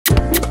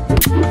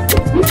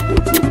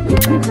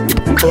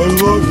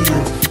love you.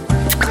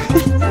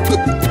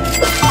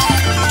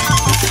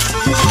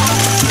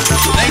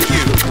 Thank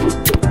you.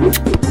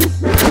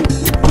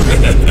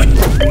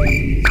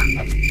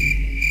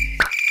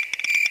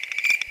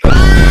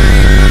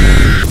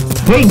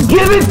 Hey,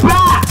 give it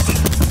back!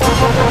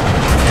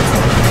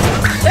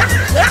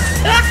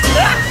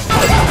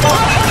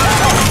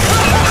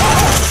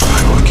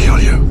 I will kill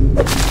you.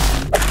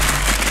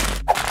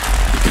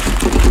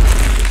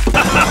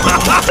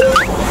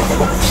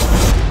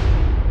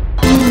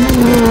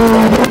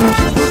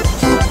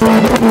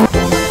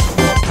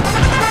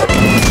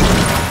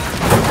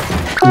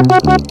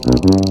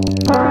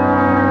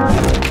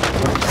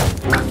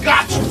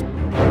 Gotcha.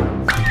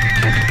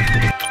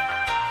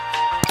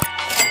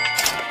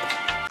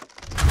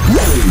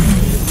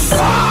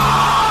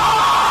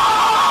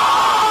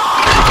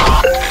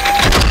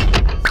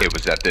 It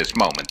was at this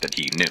moment that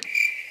he knew.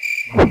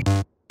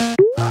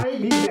 I'll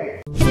be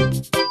there.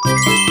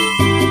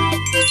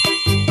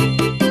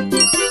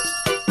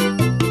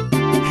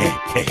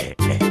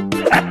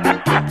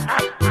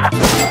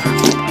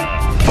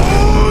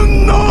 Oh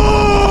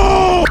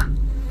no!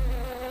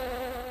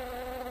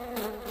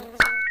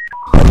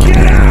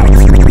 Get out!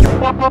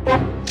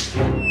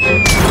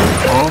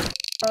 Huh?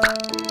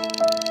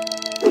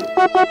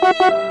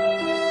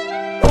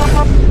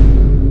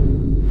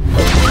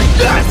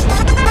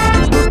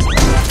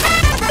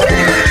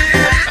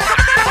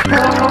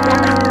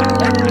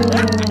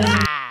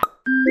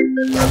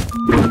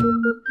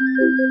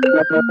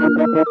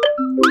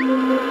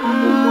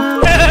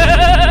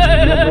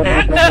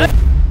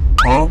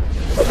 Huh?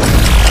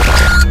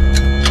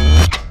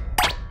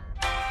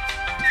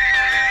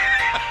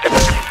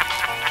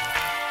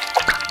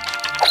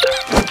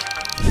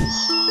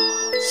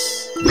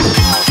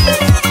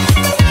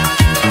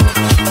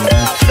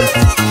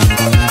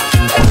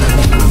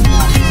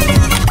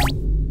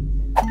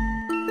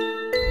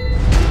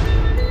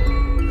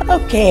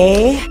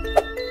 Okay.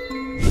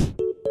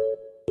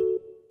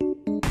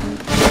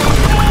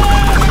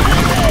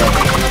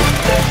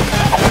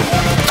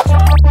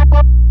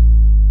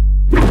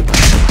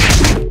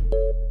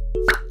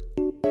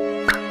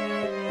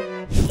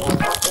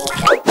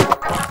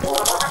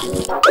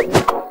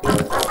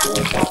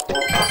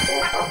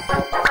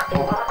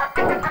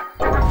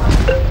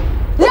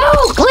 No,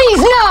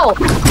 please, no!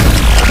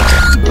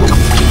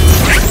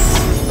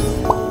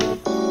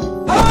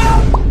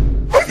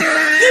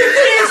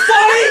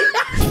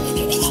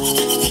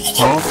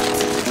 Huh?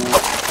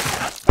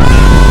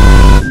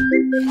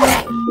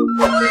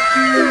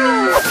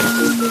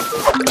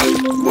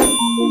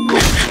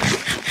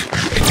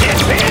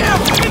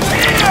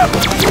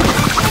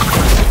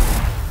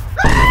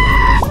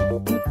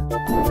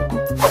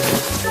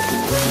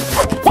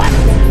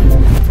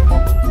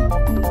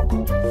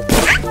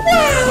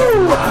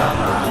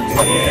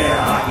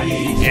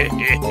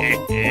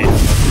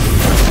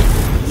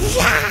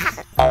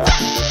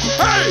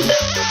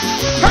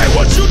 Hey,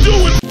 what you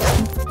doing?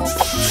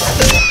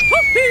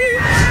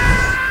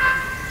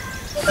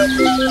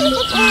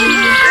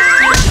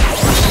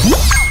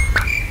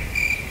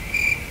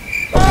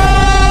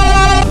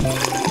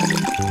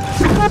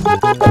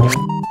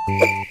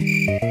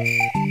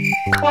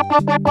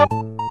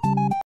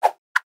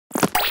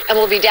 And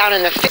we'll be down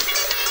in the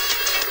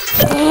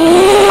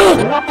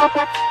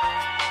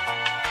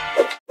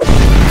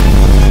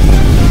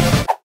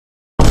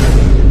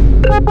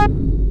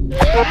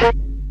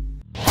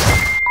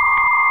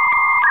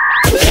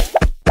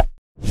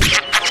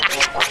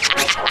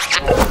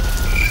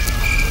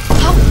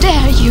How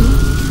dare you?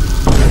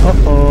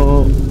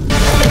 Uh-oh.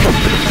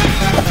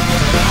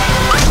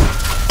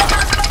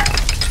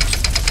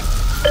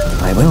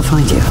 I will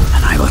find you,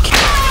 and I will kill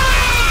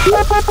you.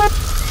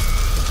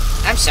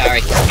 I'm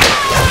sorry.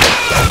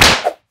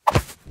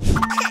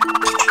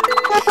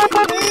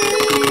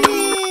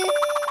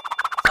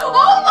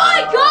 Oh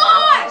my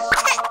gosh!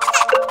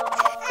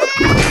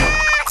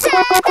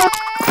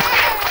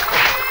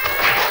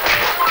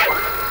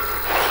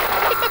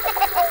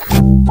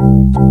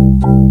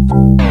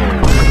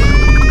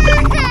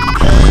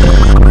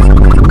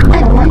 I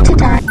want to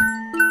die.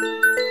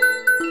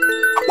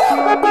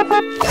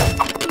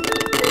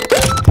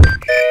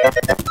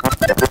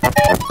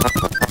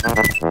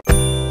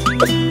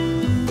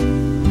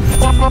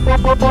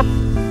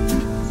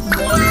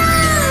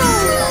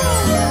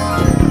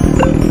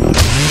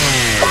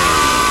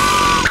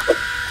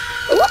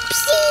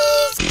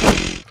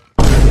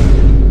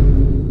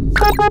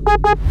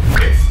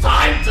 It's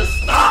time to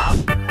stop.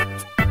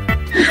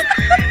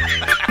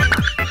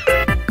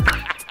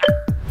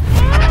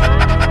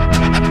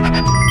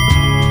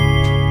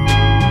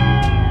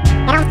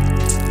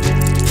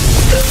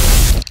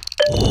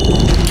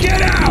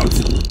 Get out!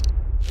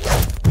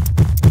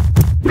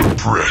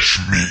 Fresh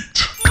meat.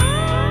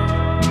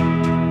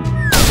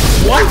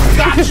 What?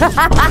 Gotcha.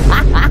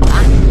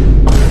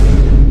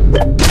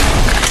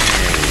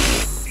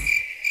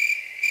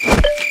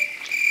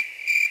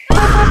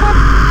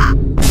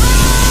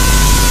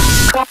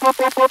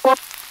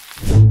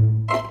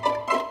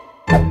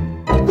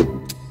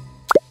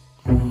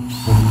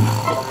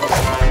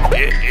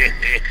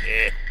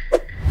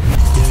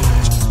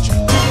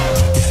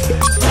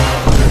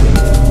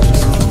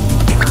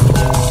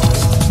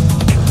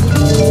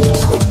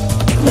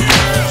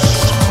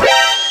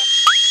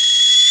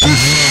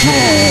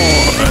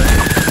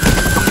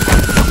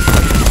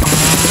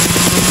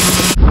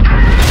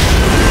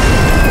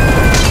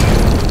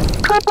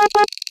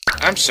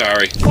 I'm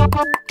sorry.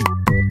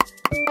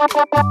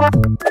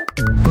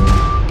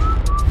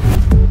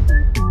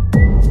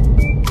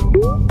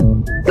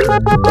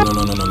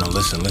 No,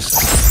 listen.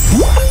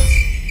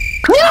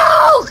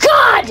 No,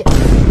 God!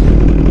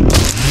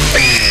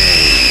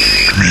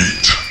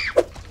 Meat.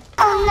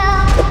 Oh no.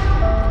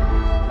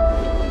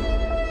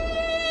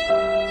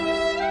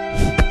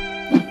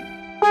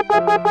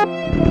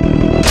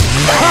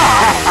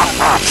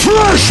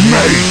 Fresh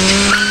meat!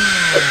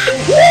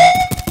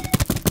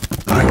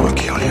 I will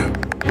kill you.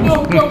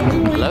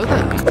 Hello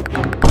there.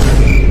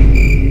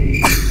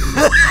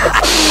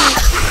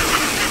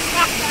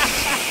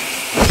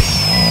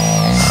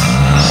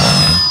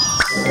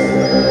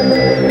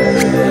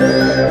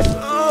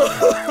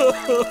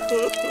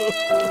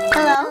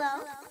 Hello.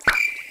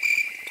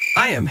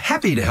 I am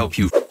happy to help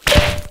you.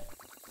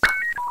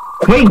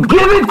 Hey,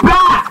 give it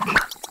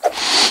back!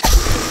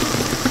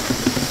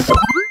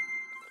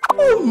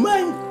 Oh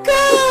my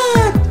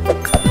God!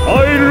 I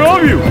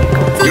love you!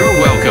 You're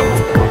welcome.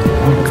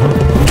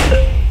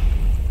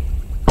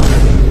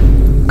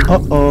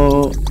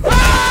 Uh-oh.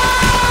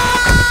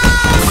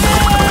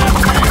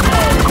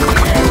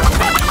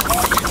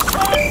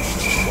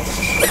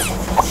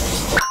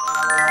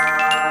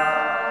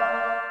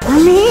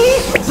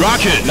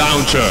 Rocket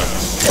launcher!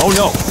 Oh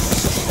no.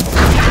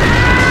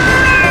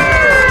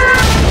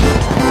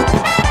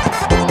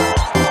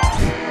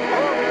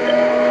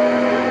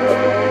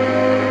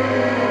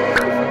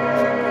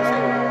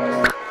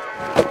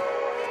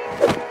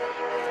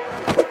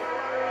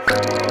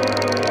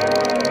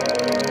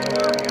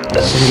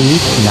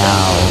 Sleep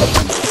now.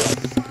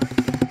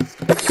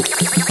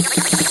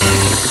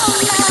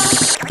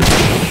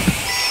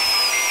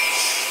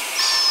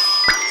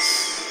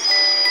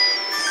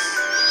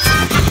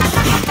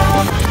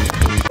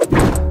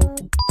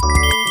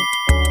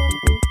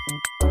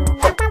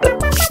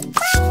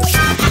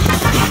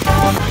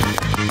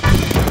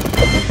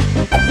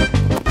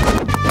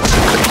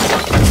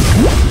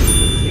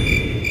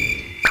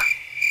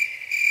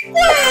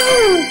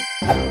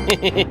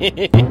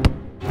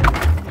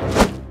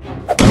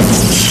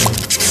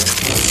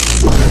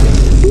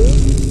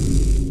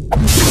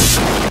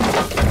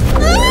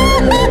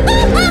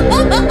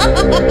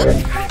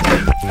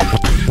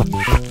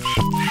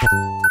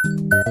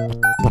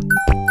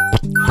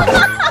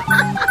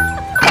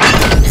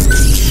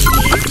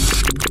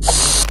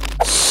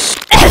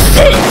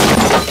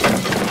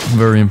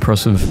 Very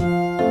impressive.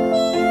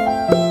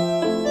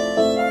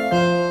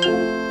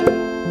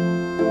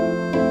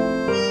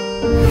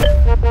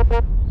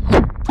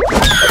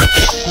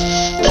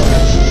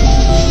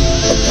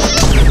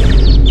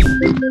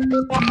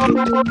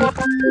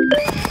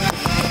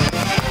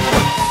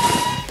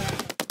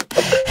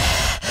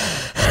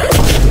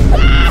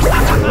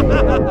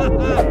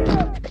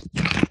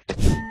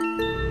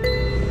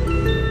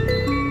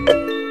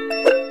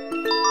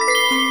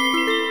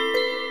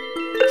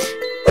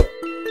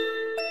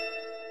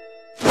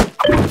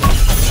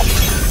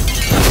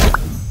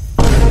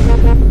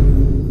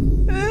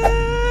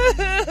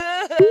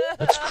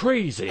 That's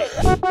crazy.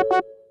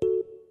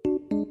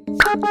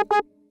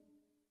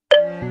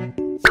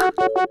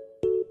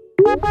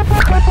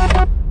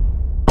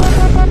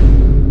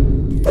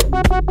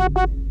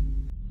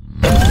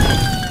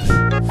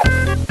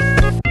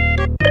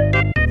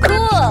 Cool.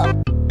 No.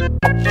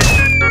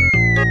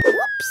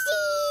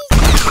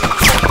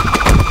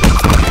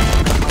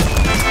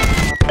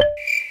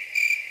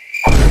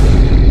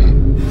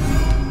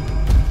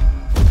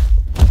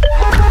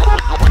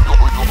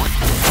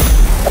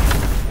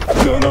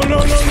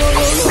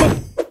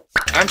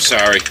 I'm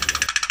sorry.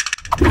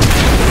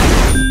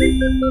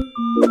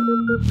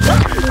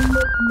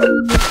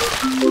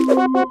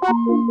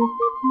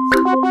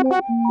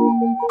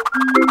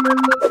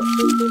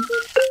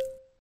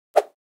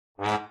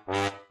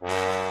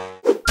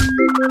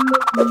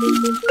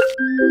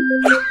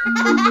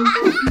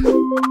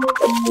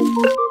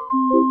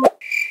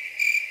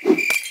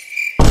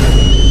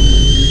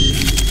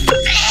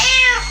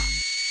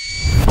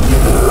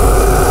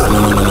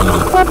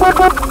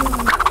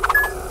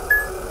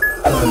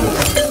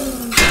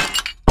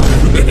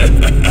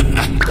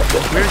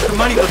 Where's the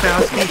money,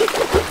 Lebowski?